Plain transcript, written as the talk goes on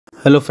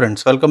Hello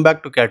friends, welcome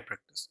back to CAD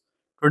Practice.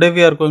 Today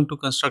we are going to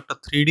construct a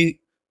 3D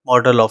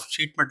model of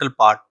sheet metal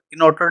part in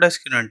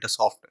Autodesk Inventor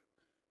software.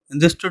 In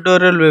this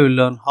tutorial we will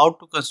learn how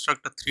to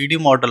construct a 3D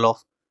model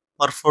of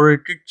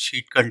perforated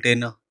sheet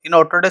container in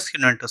Autodesk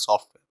Inventor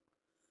software.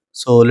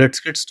 So let's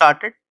get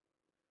started.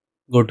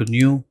 Go to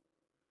New,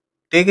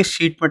 take a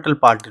sheet metal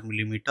part in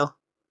millimeter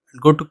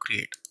and go to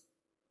Create.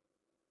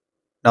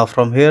 Now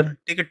from here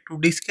take a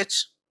 2D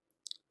sketch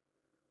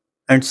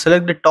and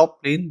select the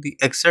top plane, the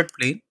XZ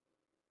plane,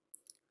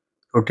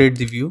 rotate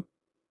the view.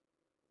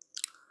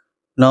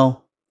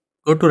 Now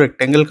go to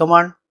rectangle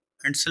command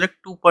and select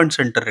 2-point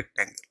center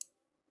rectangle.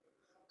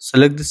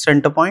 Select the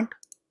center point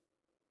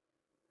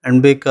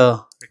and make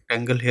a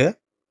rectangle here.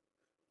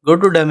 Go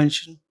to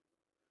dimension.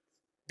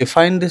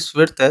 Define this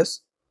width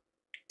as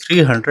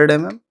 300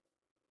 mm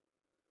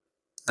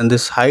and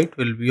this height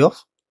will be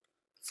of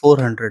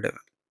 400 mm.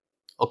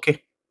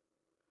 Okay.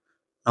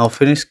 Now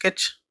finish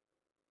sketch.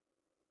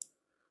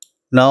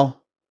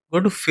 Now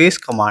go to face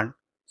command.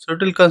 So it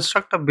will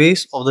construct a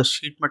base of the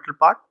sheet metal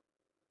part.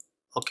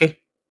 Okay.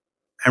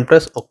 And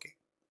press OK.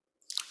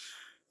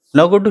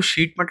 Now go to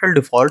sheet metal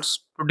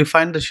defaults to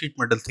define the sheet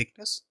metal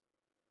thickness.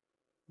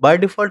 By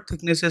default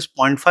thickness is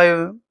 0.5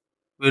 mm.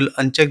 We will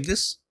uncheck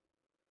this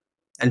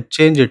and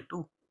change it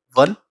to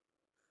 1.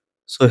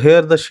 So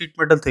here the sheet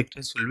metal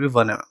thickness will be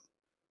 1 mm.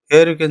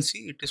 Here you can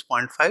see it is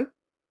 0.5.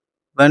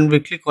 When we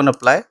click on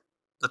apply,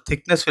 the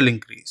thickness will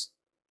increase.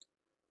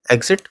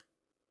 Exit.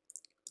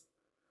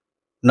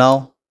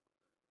 Now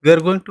we are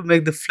going to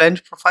make the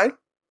flange profile.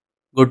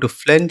 Go to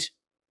flange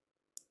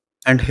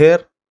and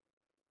here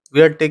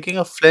we are taking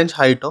a flange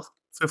height of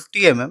 50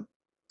 mm.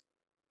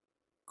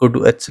 Go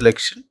to edge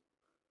selection.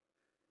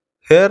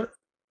 Here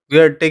we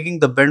are taking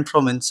the bend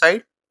from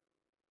inside.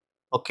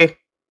 Okay,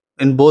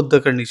 in both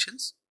the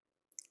conditions.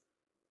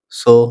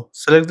 So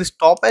select this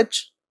top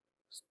edge.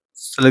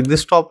 Select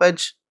this top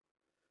edge.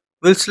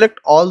 We'll select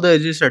all the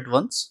edges at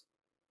once.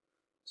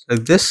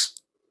 Select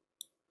this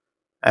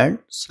and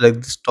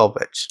select this top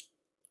edge.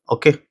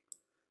 Okay,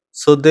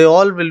 so they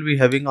all will be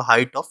having a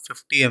height of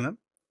 50 mm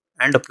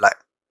and apply.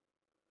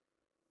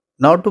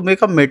 Now to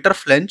make a meter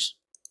flange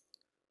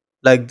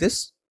like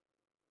this.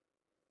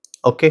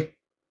 Okay,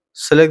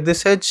 select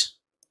this edge.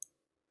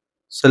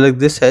 Select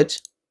this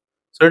edge.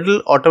 So it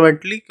will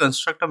automatically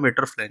construct a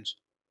meter flange.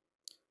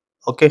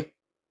 Okay,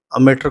 a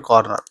meter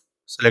corner.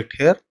 Select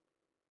here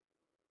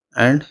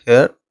and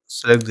here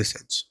select this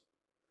edge.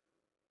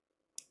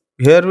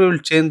 Here we will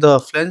change the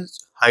flange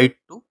height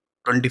to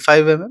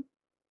 25 mm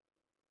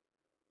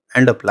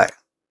and apply.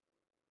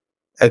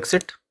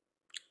 Exit.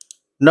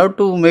 Now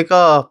to make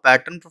a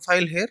pattern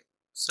profile here,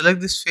 select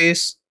this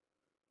face,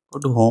 go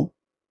to home.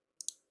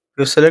 If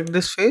you select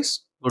this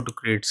face, go to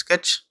create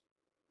sketch,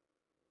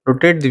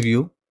 rotate the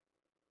view.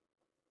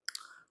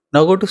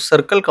 Now go to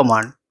circle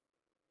command.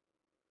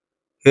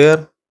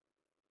 Here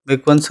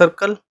make one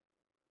circle,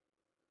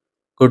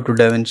 go to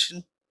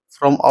dimension.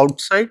 From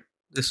outside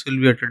this will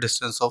be at a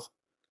distance of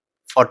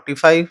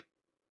 45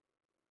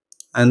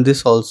 and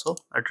this also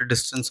at a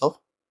distance of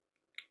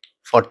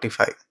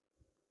 45.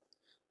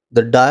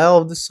 The dia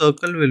of the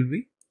circle will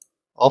be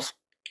of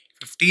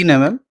 15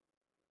 mm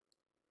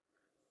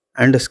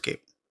and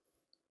escape.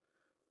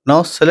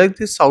 Now select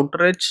this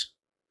outer edge,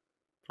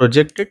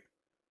 project it,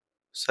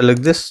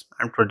 select this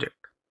and project.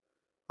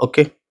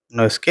 Okay,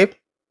 now escape.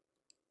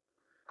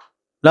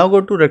 Now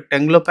go to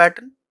rectangular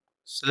pattern,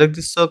 select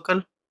this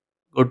circle,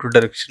 go to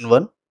direction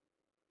 1,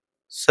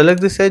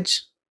 select this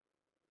edge,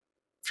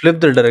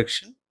 flip the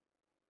direction.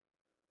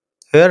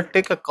 Here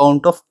take a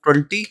count of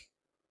 20,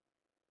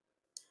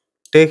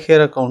 take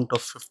here a count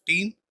of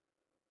 15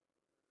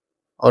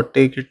 or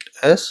take it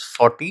as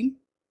 14.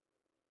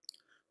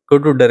 Go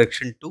to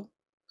direction 2,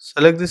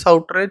 select this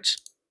outer edge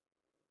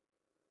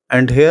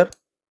and here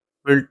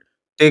we'll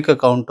take a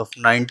count of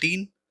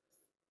 19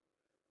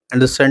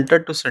 and the center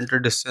to center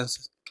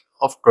distance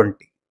of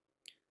 20.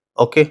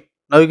 Okay,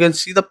 now you can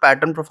see the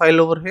pattern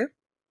profile over here.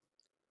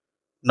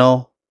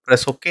 Now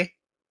press OK.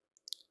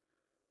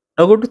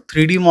 Now go to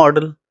 3D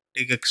model,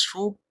 take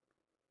extrude.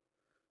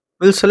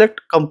 We'll select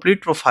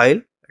complete profile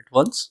at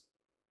once.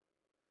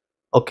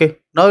 Okay,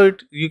 now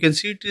you can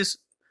see it is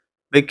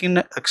making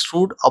an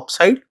extrude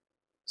upside.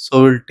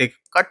 So we'll take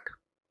a cut.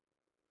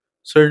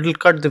 So it will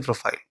cut the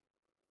profile.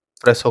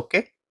 Press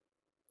OK.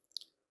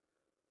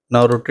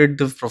 Now rotate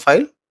the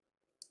profile.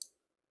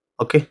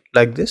 Okay,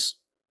 like this.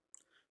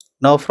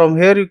 Now from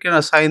here you can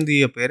assign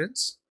the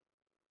appearance.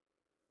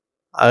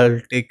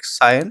 I'll take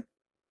cyan.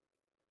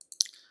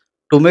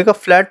 To make a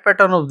flat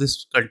pattern of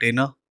this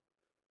container,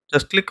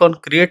 just click on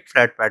create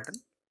flat pattern.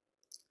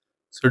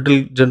 So it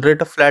will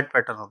generate a flat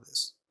pattern of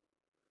this.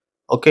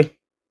 Okay,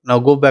 now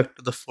go back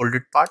to the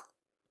folded part.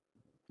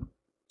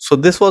 So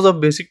this was a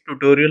basic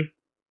tutorial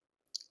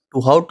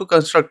to how to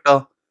construct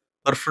a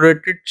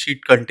perforated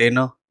sheet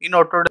container in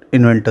Autodesk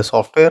Inventor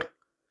software.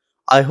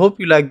 I hope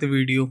you like the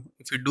video.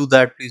 If you do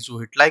that, please do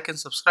hit like and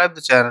subscribe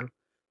the channel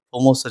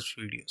for more such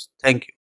videos. Thank you.